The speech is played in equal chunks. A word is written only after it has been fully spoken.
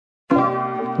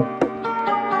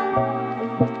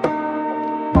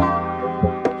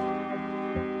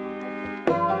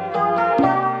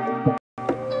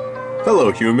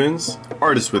fellow humans,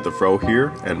 Artist with the Fro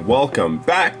here, and welcome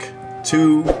back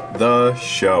to the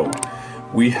show.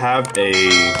 We have a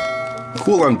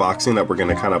cool unboxing that we're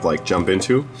going to kind of like jump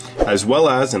into, as well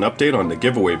as an update on the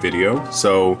giveaway video.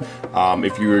 So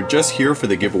if you're just here for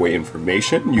the giveaway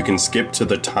information, you can skip to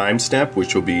the timestamp,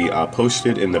 which will be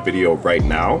posted in the video right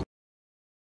now.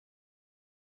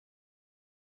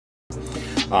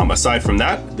 Aside from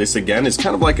that, this again is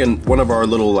kind of like one of our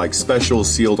little like special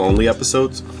sealed only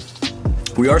episodes.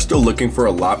 We are still looking for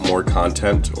a lot more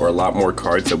content or a lot more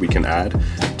cards that we can add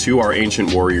to our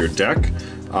Ancient Warrior deck.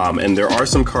 And there are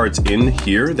some cards in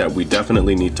here that we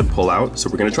definitely need to pull out. So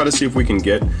we're going to try to see if we can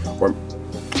get, or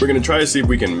we're going to try to see if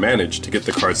we can manage to get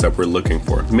the cards that we're looking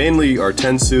for. Mainly our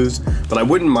Tensus, but I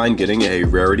wouldn't mind getting a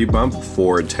rarity bump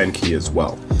for Tenki as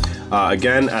well.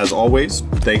 Again, as always,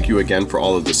 thank you again for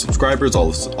all of the subscribers,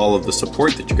 all of the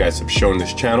support that you guys have shown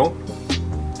this channel.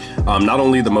 Not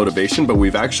only the motivation, but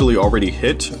we've actually already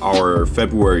hit our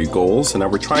February goals, and now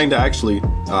we're trying to actually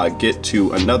get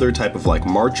to another type of like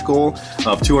March goal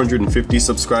of 250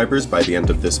 subscribers by the end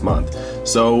of this month.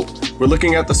 So we're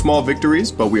looking at the small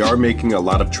victories, but we are making a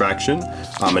lot of traction.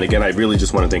 And again, I really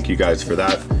just want to thank you guys for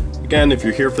that. Again, if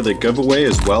you're here for the giveaway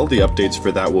as well, the updates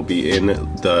for that will be in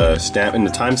the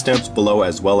timestamps below,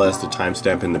 as well as the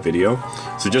timestamp in the video.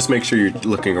 So just make sure you're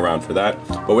looking around for that.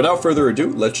 But without further ado,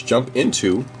 let's jump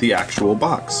into the actual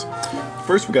box.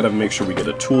 First, we gotta make sure we get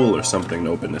a tool or something to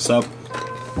open this up.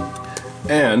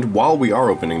 And while we are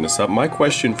opening this up, my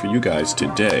question for you guys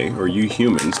today, or you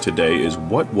humans today, is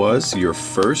what was the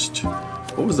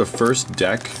first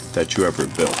deck that you ever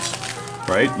built?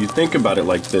 Right? You think about it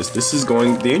like this.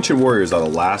 The Ancient Warriors are the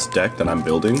last deck that I'm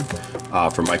building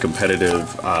for my competitive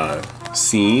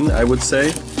scene, I would say.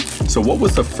 So what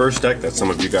was the first deck that some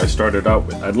of you guys started out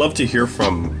with? I'd love to hear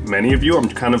from many of you. I'm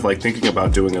kind of like thinking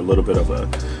about doing a little bit of a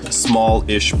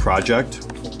small-ish project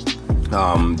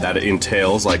that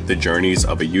entails like the journeys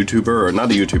of a YouTuber, or not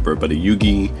a YouTuber, but a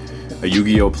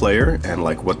Yu-Gi-Oh player, and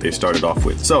like what they started off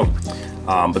with. So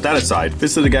but that aside,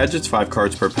 Fist of the Gadgets, 5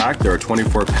 cards per pack. There are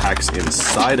 24 packs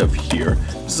inside of here.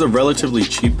 This is a relatively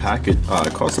cheap pack. It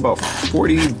costs about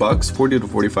 40 bucks, $40 to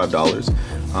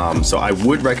 $45. So I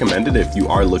would recommend it if you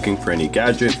are looking for any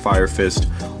gadget, Fire Fist,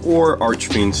 or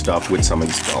Archfiend stuff with Summon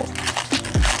Spell.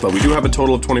 But we do have a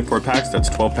total of 24 packs. That's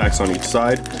 12 packs on each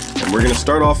side. And we're going to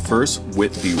start off first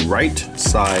with the right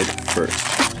side first.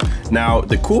 Now,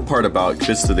 the cool part about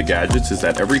Fist of the Gadgets is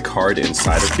that every card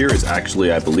inside of here is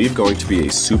actually, I believe, going to be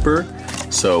a super.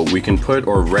 So we can put,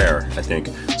 or rare, I think.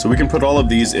 So we can put all of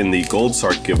these in the Gold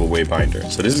Sark giveaway binder.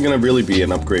 So this is going to really be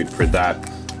an upgrade for that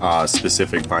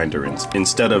specific binder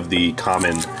instead of the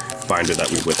common binder that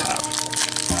we would have.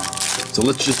 So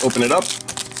let's just open it up.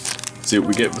 See what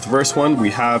we get with the first one. We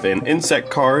have an insect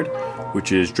card,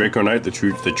 which is Draco Knight, the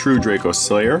true Draco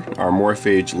Slayer, our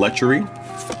Morphage Lechery,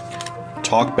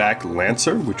 Talkback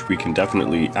Lancer, which we can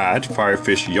definitely add,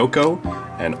 Firefish Yoko,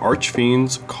 and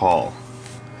Archfiend's Call.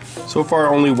 So far,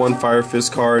 only one Fire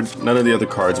Fist card. None of the other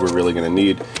cards we're really going to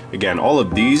need. Again, all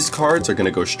of these cards are going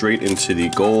to go straight into the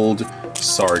Gold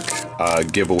Sark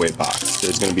giveaway box.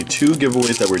 There's going to be 2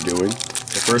 giveaways that we're doing.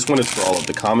 The first one is for all of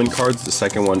the common cards. The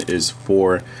second one is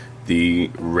for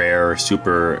the rare,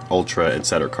 super, ultra,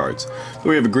 etc. cards. So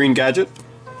we have a green gadget.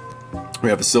 We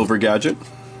have a silver gadget.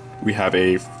 We have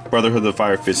a Brotherhood of the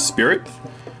Fire Fist Spirit,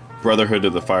 Brotherhood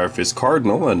of the Fire Fist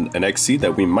Cardinal, an XC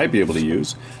that we might be able to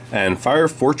use, and Fire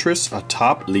Fortress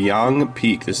atop Liang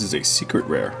Peak. This is a secret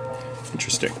rare.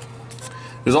 Interesting.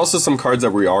 There's also some cards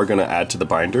that we are going to add to the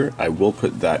binder. I will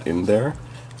put that in there,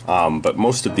 but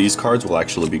most of these cards will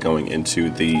actually be going into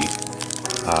the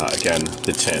again,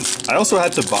 the tin. I also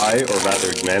had to buy, or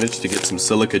rather managed to get some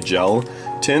silica gel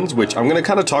tins, which I'm going to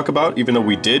kind of talk about. Even though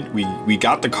we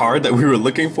got the card that we were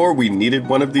looking for, we needed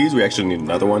one of these. We actually need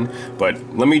another one, but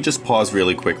let me just pause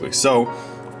really quickly. So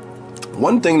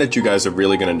one thing that you guys are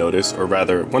really going to notice, or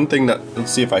rather one thing that,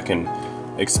 let's see if I can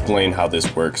explain how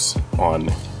this works on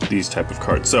these type of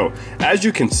cards. So as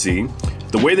you can see,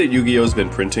 the way that Yu-Gi-Oh has been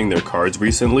printing their cards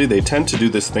recently, they tend to do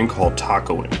this thing called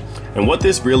tacoing. And what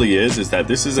this really is that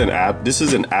this is an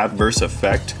adverse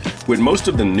effect with most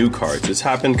of the new cards. It's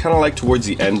happened kind of like towards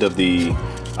the end of the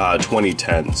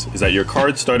 2010s, is that your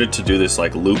cards started to do this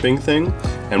like looping thing.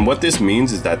 And what this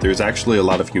means is that there's actually a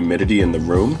lot of humidity in the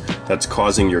room that's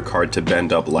causing your card to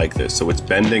bend up like this. So it's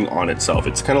bending on itself.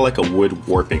 It's kind of like a wood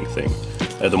warping thing.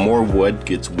 The more wood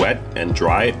gets wet and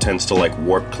dry, it tends to like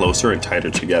warp closer and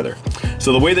tighter together.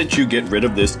 So the way that you get rid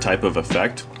of this type of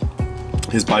effect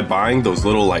is by buying those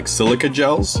little like silica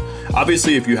gels.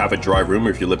 Obviously, if you have a dry room or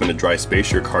if you live in a dry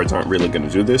space, your cards aren't really going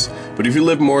to do this. But if you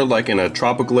live more like in a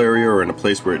tropical area or in a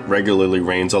place where it regularly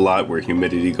rains a lot, where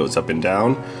humidity goes up and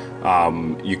down,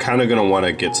 you kind of going to want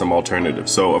to get some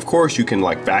alternatives. So of course you can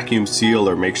like vacuum seal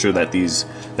or make sure that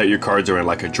your cards are in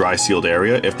like a dry sealed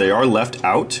area. If they are left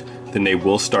out, then they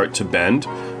will start to bend.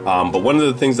 But one of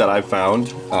the things that I've found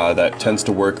that tends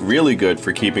to work really good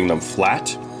for keeping them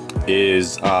flat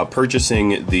is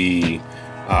purchasing the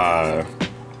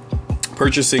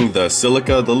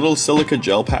silica, the little silica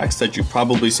gel packs that you've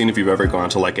probably seen if you've ever gone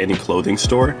to like any clothing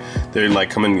store. They're like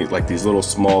come in like these little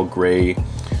small gray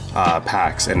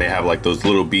packs, and they have like those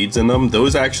little beads in them.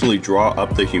 Those actually draw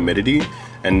up the humidity,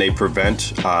 and they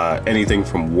prevent anything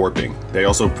from warping. They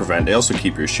also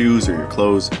keep your shoes or your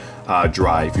clothes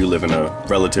dry if you live in a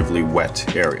relatively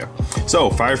wet area. So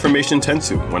Fire Formation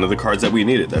Tensu, one of the cards that we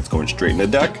needed, that's going straight in the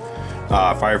deck.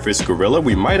 Fire Fist Gorilla,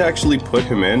 we might actually put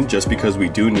him in just because we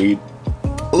do need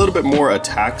a little bit more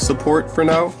attack support for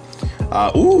now.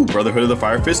 Ooh, Brotherhood of the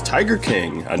Fire Fist Tiger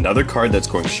King, another card that's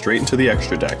going straight into the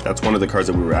extra deck. That's one of the cards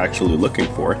that we were actually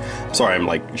looking for. Sorry, I'm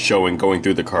like going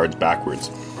through the cards backwards.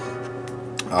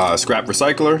 Scrap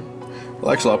Recycler,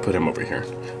 well actually I'll put him over here.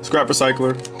 Scrap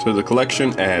Recycler to the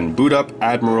collection, and Boot Up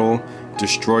Admiral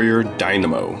Destroyer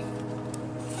Dynamo.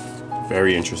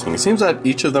 Very interesting. It seems that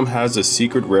each of them has a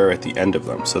secret rare at the end of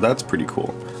them, so that's pretty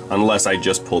cool. Unless I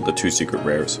just pulled the 2 secret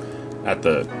rares at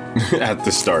the at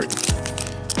the start.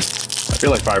 I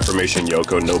feel like Fire Formation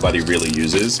Yoko nobody really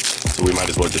uses, so we might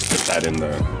as well just put that in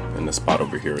the spot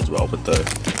over here as well with the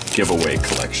giveaway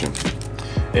collection.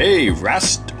 Hey,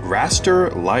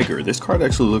 Raster Liger. This card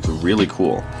actually looks really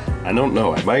cool. I don't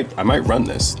know. I might run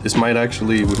this. This might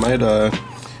actually we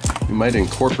might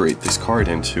incorporate this card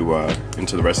into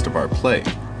the rest of our play.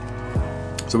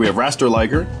 So we have Raster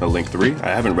Liger, a Link 3. I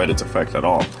haven't read its effect at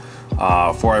all.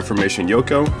 4 Formation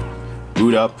Yoko.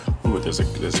 Boot Up. Ooh,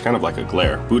 there's kind of like a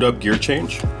glare. Boot Up Gear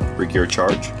Change for Gear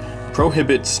Charge.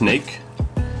 Prohibit Snake.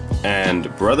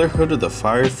 And Brotherhood of the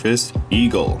Fire Fist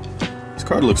Eagle. This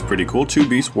card looks pretty cool. 2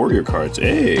 Beast Warrior cards.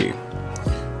 Hey!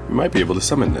 We might be able to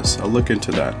summon this. I'll look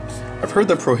into that. I've heard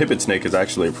that Prohibit Snake is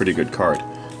actually a pretty good card,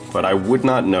 but I would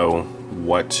not know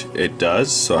what it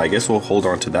does, so I guess we'll hold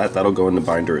on to that. That'll go in the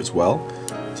binder as well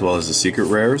as the secret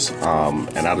rares.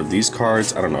 And out of these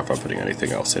cards, I don't know if I'm putting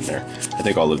anything else in there. I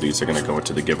think all of these are going to go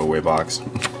into the giveaway box.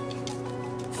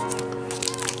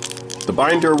 The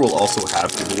binder will also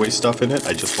have giveaway stuff in it.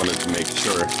 I just wanted to make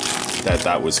sure that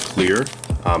that was clear,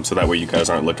 so that way you guys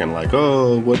aren't looking like,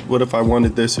 oh, what if I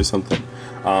wanted this or something.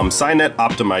 Signet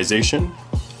Optimization,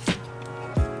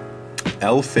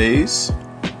 L-Phase,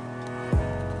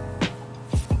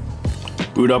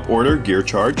 Boot Up Order, Gear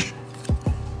Charge,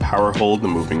 Power Hold the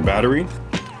Moving Battery,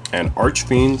 and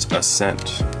Archfiend's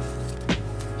Ascent.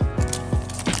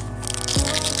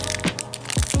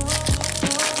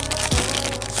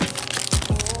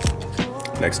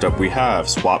 Next up we have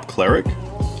Swap Cleric.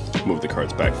 Move the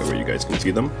cards back that way you guys can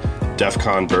see them.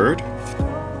 Defcon Bird.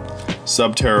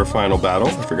 Subterra Final Battle.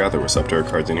 I forgot there were Subterra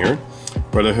cards in here.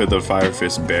 Brotherhood of the Fire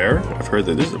Fist Bear. I've heard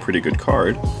that this is a pretty good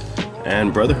card.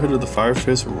 And Brotherhood of the Fire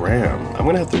Fist Ram. I'm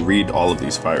going to have to read all of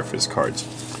these Fire Fist cards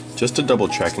just to double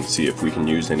check and see if we can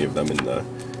use any of them in the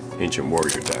Ancient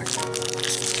Warrior deck.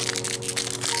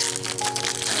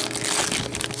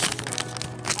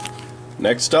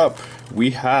 Next up,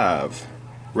 we have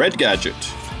Red Gadget.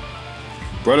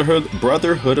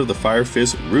 Brotherhood of the Fire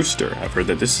Fist Rooster. I've heard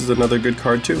that this is another good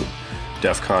card too.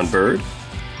 Defcon Bird.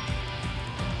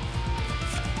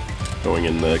 Going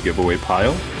in the giveaway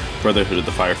pile. Brotherhood of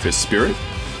the Fire Fist Spirit.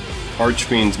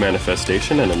 Archfiend's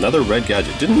Manifestation, and another Red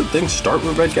Gadget. Didn't the thing start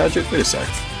with Red Gadget? Wait a sec.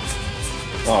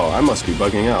 Oh, I must be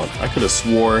bugging out. I could have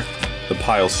swore the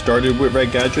pile started with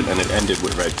Red Gadget and it ended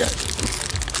with Red Gadget.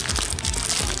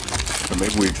 Or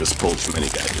maybe we've just pulled too many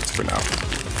gadgets for now.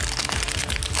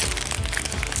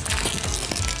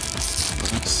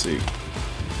 Let's see.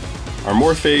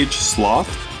 Armorphage Sloth.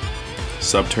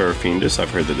 Subterra Fiendus. I've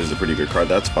heard that is a pretty good card.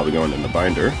 That's probably going in the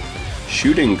binder.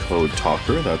 Shooting Code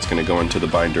Talker. That's going to go into the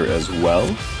binder as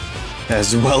well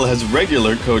as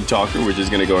regular Code Talker, which is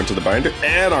going to go into the binder.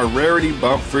 And our rarity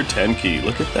bump for Tenki.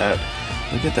 Look at that.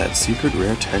 Look at that secret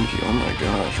rare Tenki. Oh my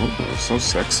gosh. Oh, so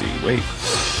sexy. Wait.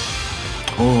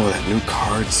 Oh, that new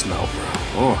card smell, bro.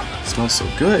 Oh, that smells so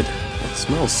good. That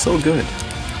smells so good.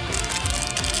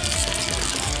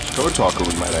 Code Talker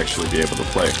we might actually be able to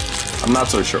play. I'm not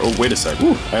so sure. Oh, wait a sec.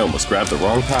 Ooh, I almost grabbed the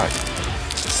wrong pack.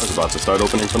 I was about to start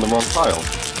opening from the wrong pile.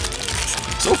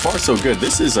 So far, so good.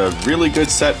 This is a really good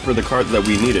set for the cards that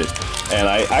we needed. And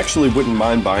I actually wouldn't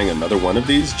mind buying another one of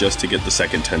these just to get the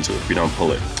second Tensu if we don't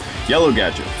pull it. Yellow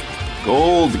Gadget,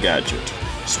 Gold Gadget,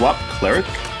 Swap Cleric,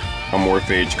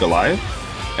 Amorphage Goliath,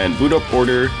 and Boot Up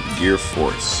Order Gear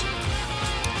Force.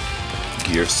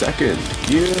 Gear Second,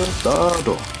 Gear Third,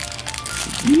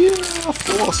 Gear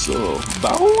Force,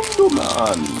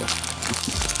 Bounderman.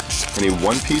 Any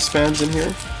One Piece fans in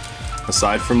here?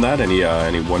 Aside from that,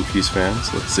 any One Piece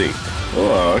fans? Let's see.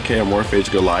 Oh, okay,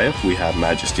 Amorphage Goliath. We have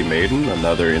Majesty Maiden,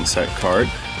 another insect card.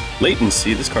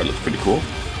 Latency, this card looks pretty cool.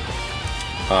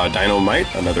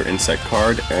 Dynamite, another insect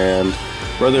card, and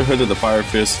Brotherhood of the Fire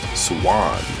Fist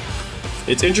Swan.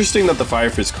 It's interesting that the Fire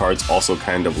Fist cards also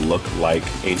kind of look like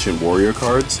Ancient Warrior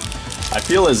cards. I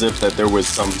feel as if that there was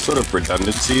some sort of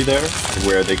redundancy there,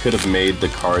 where they could have made the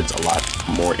cards a lot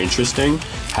more interesting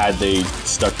had they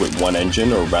stuck with one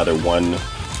engine, or rather one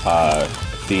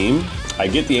theme. I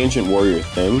get the Ancient Warrior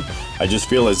thing. I just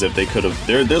feel as if they could have.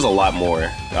 There's a lot more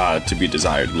to be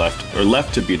desired,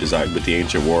 left to be desired with the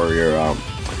Ancient Warrior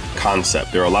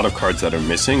concept. There are a lot of cards that are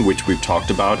missing, which we've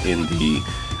talked about in the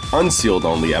Unsealed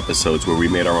only episodes where we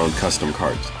made our own custom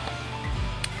cards.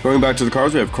 Going back to the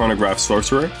cards, we have Chronograph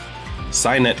Sorcerer,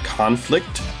 Cynet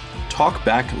Conflict,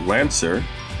 Talkback Lancer,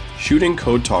 Shooting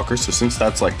Code Talker. So since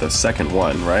that's like the second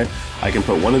one, right? I can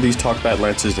put one of these Talkback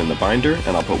Lancers in the binder,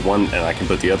 and I'll put one, and I can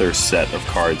put the other set of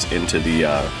cards into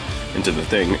the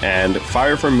thing. And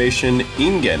Fire Formation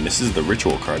Ingen. This is the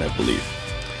ritual card, I believe.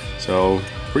 So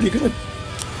pretty good.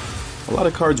 A lot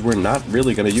of cards we're not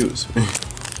really gonna use.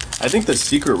 I think the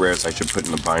secret rares I should put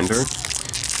in the binder,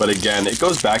 but again, it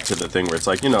goes back to the thing where it's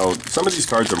like, you know, some of these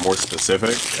cards are more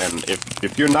specific, and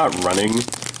if you're not running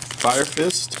Fire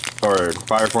Fist or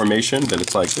Fire Formation, then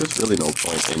it's like, there's really no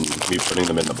point in me putting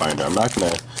them in the binder.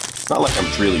 It's not like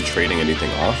I'm really trading anything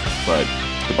off, but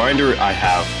the binder I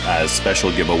have as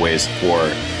special giveaways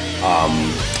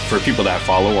for people that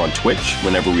follow on Twitch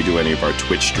whenever we do any of our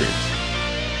Twitch streams.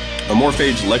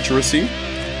 Amorphage Lecherousy,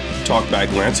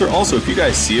 Talkback Lancer. Also, if you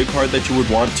guys see a card that you would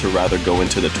want to rather go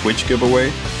into the Twitch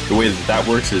giveaway, the way that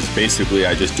works is basically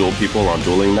I just duel people on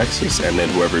Dueling Nexus, and then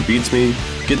whoever beats me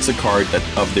gets a card that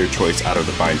of their choice out of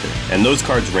the binder. And those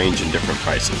cards range in different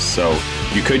prices. So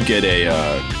you could get a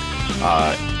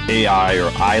AI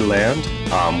or iLand,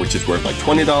 which is worth like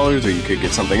 $20, or you could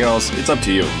get something else. It's up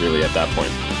to you, really, at that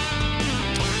point.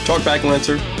 Talkback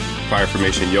Lancer, Fire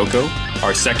Formation Yoko,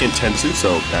 our second Tensu,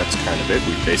 so that's kind of it.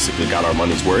 We basically got our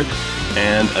money's worth.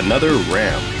 And another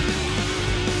Ram.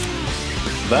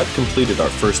 That completed our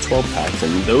first 12 packs,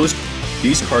 and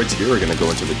these cards here are going to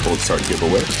go into the Cold Start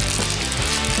giveaway.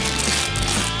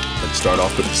 Let's start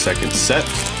off with the second set.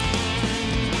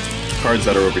 Cards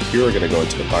that are over here are going to go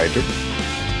into the binder.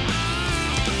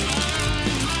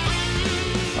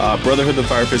 Brotherhood of the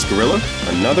Fire Fist Gorilla,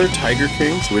 another Tiger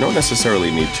King, so we don't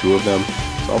necessarily need two of them,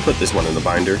 so I'll put this one in the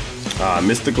binder.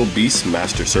 Mythical Beast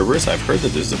Master Cerberus. I've heard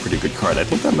that this is a pretty good card. I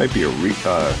think that might be a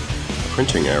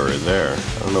printing error there.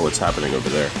 I don't know what's happening over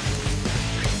there.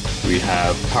 We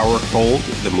have Power Hold,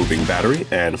 the Moving Battery,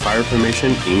 and Fire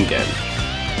Formation Ingen.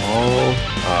 All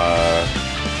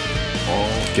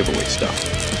giveaway stuff.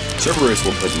 Cerberus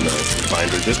will put in the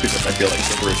binder just because I feel like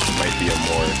Cerberus might be a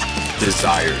more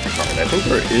desired card. I think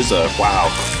there is a... Wow.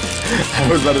 I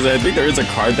was about to say, I think there is a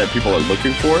card that people are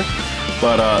looking for.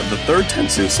 But the third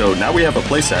Tensu, so now we have a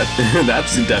playset.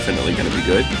 That's definitely going to be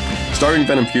good. Starting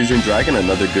Venom Fusion Dragon,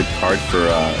 another good card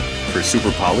for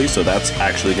Super Poly, so that's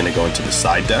actually going to go into the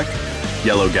side deck.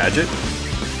 Yellow Gadget,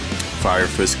 Fire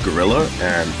Fist Gorilla,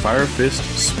 and Fire Fist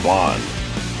Swan.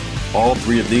 All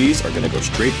three of these are going to go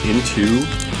straight into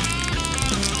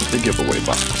the giveaway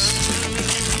box.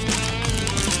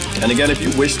 And again, if you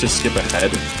wish to skip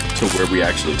ahead to where we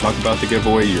actually talk about the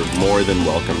giveaway, you're more than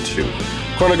welcome to.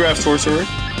 Chronograph Sorcerer,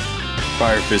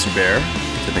 Fire Fist Bear,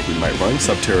 which I think we might run,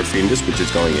 Subterra Fiendus, which is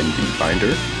going in the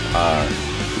binder,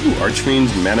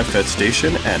 Archfiend's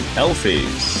Manifestation, and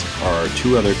L-Phase are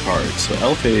two other cards. So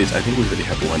L-Phase, I think we already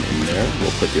have one in there.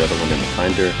 We'll put the other one in the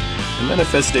binder. And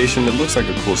Manifestation, it looks like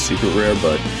a cool secret rare,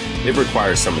 but it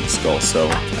requires Summon Skull, so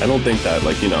I don't think that,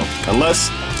 like, you know,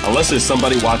 unless there's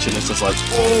somebody watching this that's like,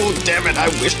 oh, damn it, I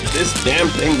wish this damn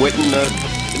thing went in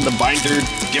the binder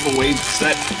giveaway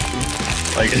set.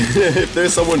 Like, if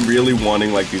there's someone really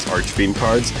wanting, like, these Archfiend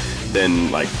cards,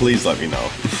 then, like, please let me know.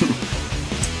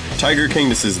 Tiger King,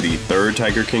 this is the third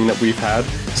Tiger King that we've had.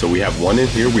 So we have one in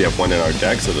here, we have one in our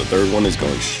deck, so the third one is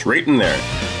going straight in there.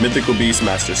 Mythical Beast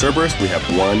Master Cerberus, we have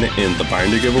one in the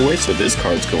binder giveaway, so this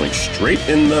card's going straight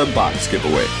in the box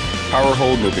giveaway. Power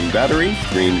Hold, Moving Battery,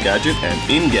 Green Gadget, and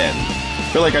Ingen.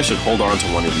 I feel like I should hold on to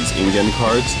one of these Ingen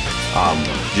cards,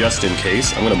 just in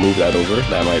case. I'm going to move that over.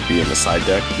 That might be in the side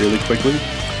deck really quickly.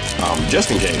 Just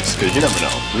in case, because you never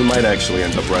know. We might actually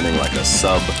end up running like a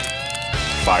sub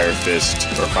Fire Fist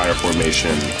or Fire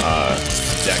Formation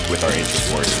deck with our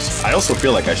Ancient Warriors. I also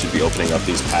feel like I should be opening up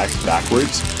these packs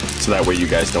backwards, so that way you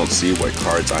guys don't see what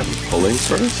cards I'm pulling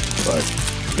first, but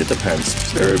it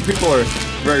depends. People are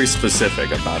very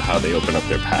specific about how they open up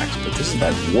their packs, but this is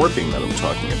that warping that I'm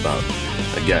talking about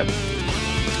again.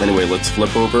 Anyway, let's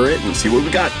flip over it and see what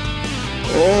we got.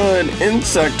 An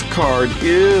insect card,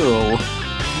 ew.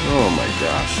 Oh my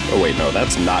gosh. Oh wait, no,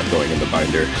 that's not going in the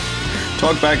binder.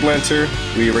 Talkback Lancer,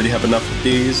 we already have enough of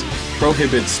these.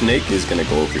 Prohibit Snake is going to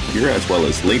go over here, as well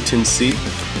as Latency.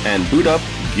 And Boot Up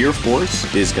Gear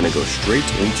Force is going to go straight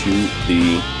into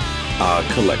the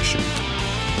collection.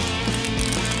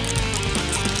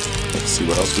 Let's see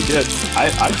what else we get.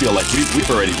 I feel like we've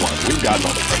already won. We've gotten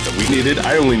all the cards that we needed.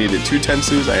 I only needed 2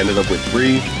 Tensus. I ended up with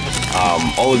 3.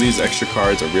 All of these extra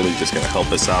cards are really just going to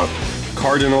help us out.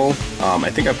 Cardinal, I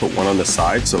think I put one on the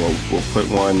side, so we'll put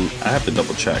one. I have to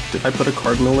double check. Did I put a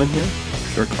Cardinal in here?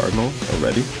 Sure, Cardinal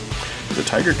already. The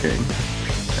Tiger King,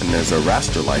 and there's a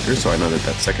Raster Liger, so I know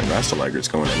that second Raster Liger is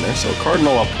going in there. So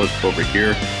Cardinal I'll put over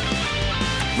here.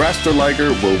 Raster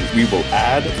Liger we will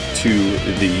add to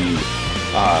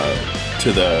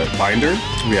the binder.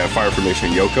 We have Fire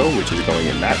Formation Yoko, which is going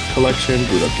in that collection.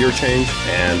 Boot Up Gear Change,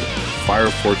 and Fire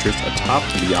Fortress atop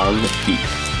Liang Peak.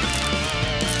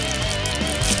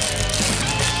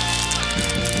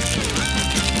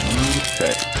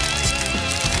 Okay.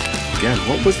 Again,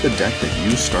 what was the deck that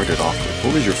you started off with?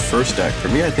 What was your first deck? For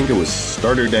me, I think it was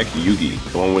starter deck Yugi,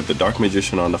 the one with the Dark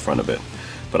Magician on the front of it.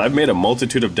 But I've made a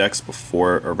multitude of decks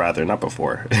before, or rather, not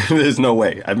before. There's no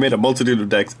way. I've made a multitude of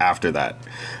decks after that.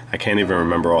 I can't even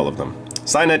remember all of them.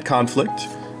 Signet Conflict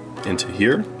into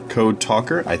here. Code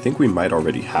Talker. I think we might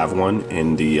already have one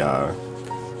in the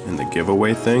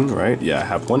giveaway thing, right? Yeah, I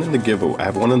have one in the giveaway. I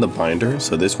have one in the binder,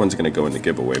 so this one's gonna go in the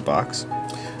giveaway box.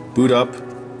 Boot Up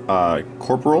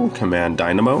Corporal Command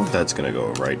Dynamo. That's gonna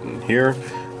go right in here.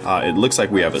 It looks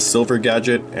like we have a Silver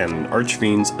Gadget and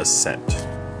Archfiend's Ascent.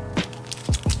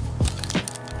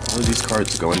 All of these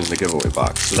cards going in the giveaway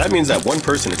box. So that means that one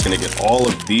person is going to get all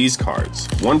of these cards.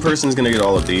 One person is going to get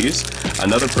all of these.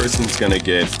 Another person is going to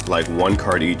get like 1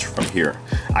 card each from here.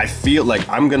 I feel like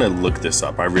I'm going to look this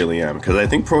up. I really am. Because I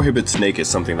think Prohibit Snake is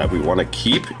something that we want to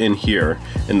keep in here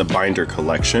in the binder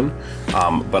collection.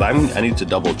 But I need to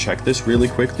double check this really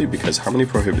quickly, because how many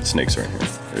Prohibit Snakes are in here?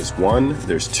 There's 1,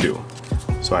 there's 2.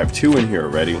 So I have 2 in here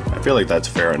already. I feel like that's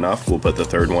fair enough. We'll put the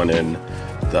third one in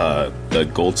the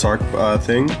Gold Sark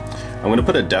thing. I'm going to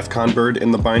put a Defcon Bird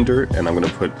in the binder, and I'm going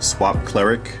to put Swap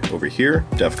Cleric over here.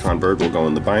 Defcon Bird will go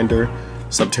in the binder.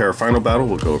 Subterra Final Battle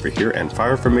will go over here, and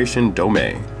Fire Formation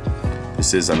Dome.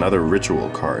 This is another ritual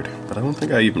card, but I don't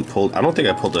think I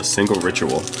pulled a single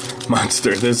ritual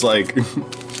monster. There's like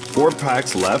 4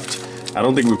 packs left. I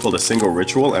don't think we pulled a single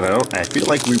ritual, and I feel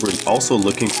like we were also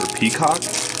looking for Peacock,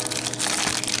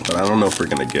 but I don't know if we're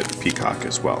gonna get Peacock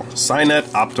as well. Signet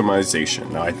Optimization.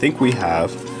 Now I think we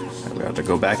have to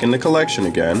go back in the collection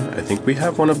again. I think we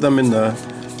have one of them in the,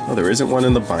 oh, there isn't one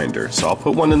in the binder, so I'll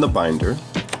put one in the binder.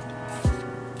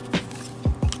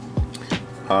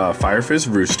 Fire Fist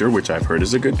Rooster, which I've heard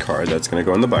is a good card, that's gonna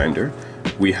go in the binder.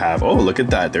 We have, oh, look at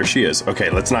that, there she is. Okay,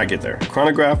 let's not get there.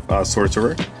 Chronograph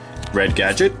Sorcerer, Red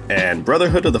Gadget, and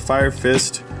Brotherhood of the Fire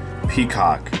Fist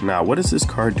Peacock. Now, what does this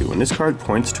card do? When this card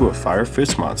points to a Fire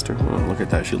Fist monster, look at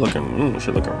that, she's looking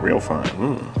real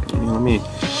fine. Let me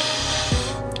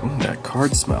that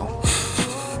card smell.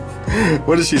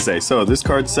 What does she say? So this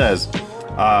card says,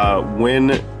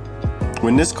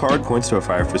 when this card points to a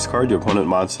Fire Fist card, your opponent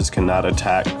monsters cannot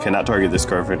target this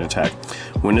card for an attack.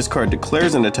 When this card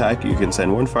declares an attack, you can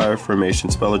send 1 Fire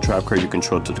Formation spell or trap card you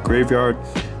control to the graveyard,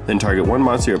 then target 1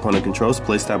 monster your opponent controls,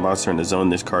 place that monster in the zone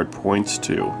this card points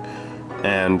to,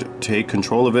 and take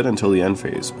control of it until the end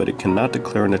phase, but it cannot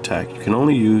declare an attack. You can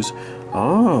only use,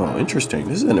 oh, interesting.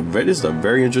 This is a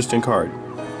very interesting card.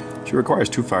 She requires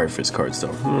 2 Fire Fist cards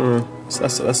though.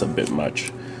 That's a bit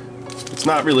much. It's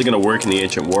not really going to work in the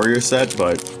Ancient Warrior set,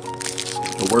 but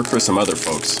it'll work for some other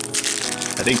folks.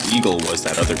 I think Eagle was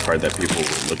that other card that people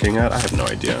were looking at. I have no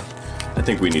idea. I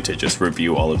think we need to just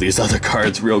review all of these other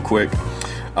cards real quick.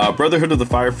 Brotherhood of the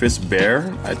Fire Fist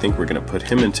Bear. I think we're going to put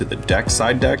him into the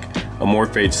side deck.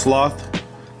 Amorphage Sloth.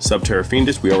 Subterra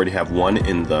Fiendish, we already have 1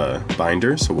 in the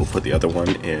binder, so we'll put the other one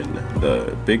in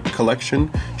the big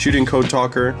collection. Shooting Code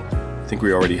Talker, I think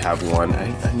we already have 1.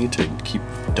 I need to keep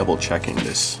double checking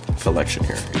this collection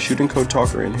here. Is Shooting Code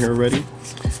Talker in here already?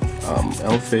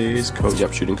 L-Phase Code,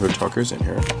 yep, Shooting Code Talker's in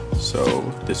here. So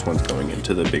this one's going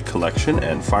into the big collection,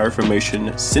 and Fire Formation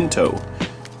Sinto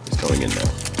is going in there.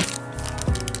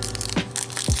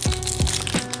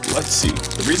 Let's see,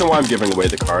 The reason why I'm giving away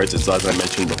the cards is, as I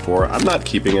mentioned before, I'm not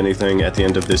keeping anything at the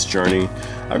end of this journey.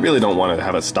 I really don't want to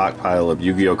have a stockpile of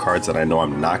Yu-Gi-Oh cards that I know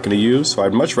I'm not going to use, so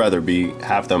I'd much rather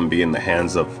have them be in the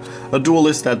hands of a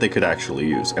duelist that they could actually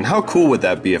use. And how cool would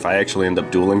that be if I actually end up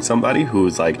dueling somebody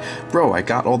who's like, bro, I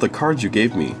got all the cards you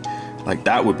gave me. Like,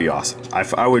 that would be awesome.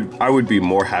 I would be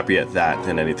more happy at that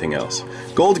than anything else.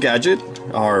 Gold Gadget,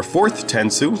 our 4th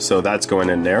Tensu, so that's going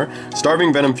in there.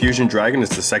 Starving Venom Fusion Dragon is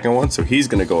the 2nd one, so he's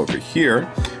going to go over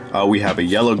here. We have a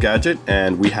yellow gadget,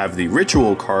 and we have the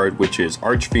Ritual card, which is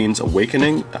Archfiend's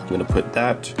Awakening. I'm going to put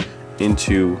that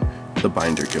into the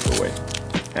binder giveaway.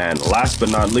 And last but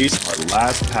not least, our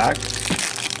last pack,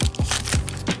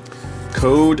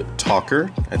 Code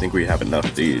Talker. I think we have enough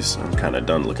of these. I'm kind of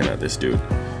done looking at this dude.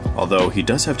 Although he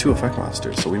does have 2 effect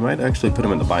monsters, so we might actually put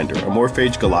him in the binder. A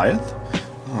Morphage Goliath,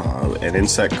 an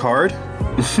insect card,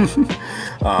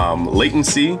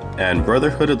 Latency, and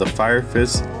Brotherhood of the Fire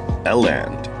Fist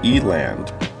Eland.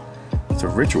 It's a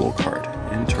Ritual card.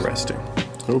 Interesting.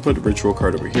 So we'll put the Ritual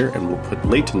card over here, and we'll put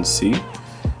Latency.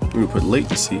 We'll put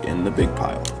Latency in the big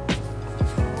pile.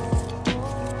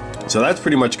 So that's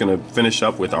pretty much going to finish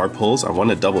up with our pulls. I want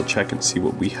to double check and see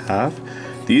what we have.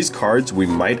 These cards we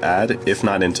might add, if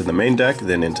not into the main deck,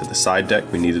 then into the side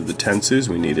deck. We needed the Tensus,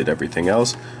 we needed everything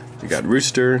else. We got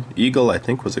Rooster, Eagle, I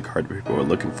think was a card people were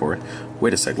looking for.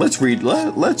 Wait a sec, let's read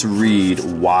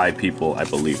why people, I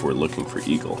believe, were looking for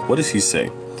Eagle. What does he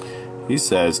say? He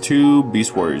says, 2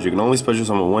 Beast Warriors. You can only special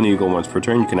summon 1 Eagle once per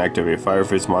turn. You can activate Fire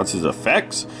Fist monster's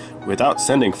effects without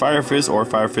sending Fire Fist or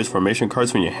Fire Fist formation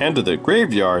cards from your hand to the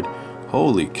graveyard.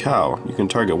 Holy cow. You can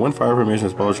target 1 Fire Formation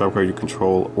spell drop card you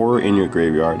control or in your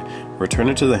graveyard, return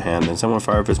it to the hand, then send 1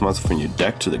 Fire Fist monster from your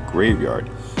deck to the graveyard.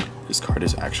 This card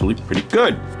is actually pretty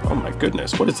good. Oh my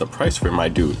goodness, what is the price for my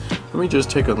dude? Let me just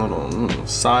take a little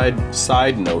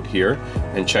side note here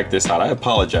and check this out. I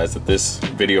apologize that this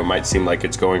video might seem like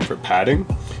it's going for padding,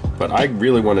 but I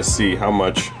really want to see how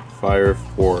much Fire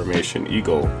Formation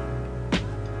Eagle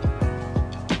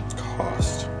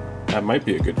cost. That might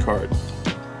be a good card.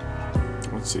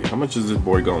 Let's see, how much is this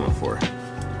boy going for?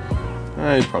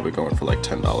 He's probably going for like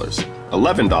 $10.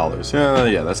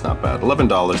 $11. Yeah, that's not bad.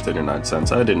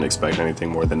 $11.39. I didn't expect anything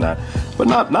more than that. But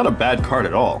not a bad card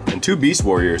at all. And 2 Beast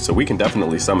Warriors, so we can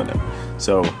definitely summon him.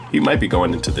 So he might be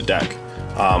going into the deck.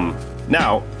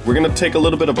 Now, we're going to take a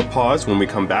little bit of a pause. When we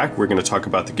come back, we're going to talk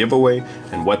about the giveaway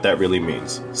and what that really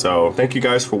means. So thank you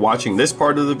guys for watching this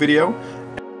part of the video.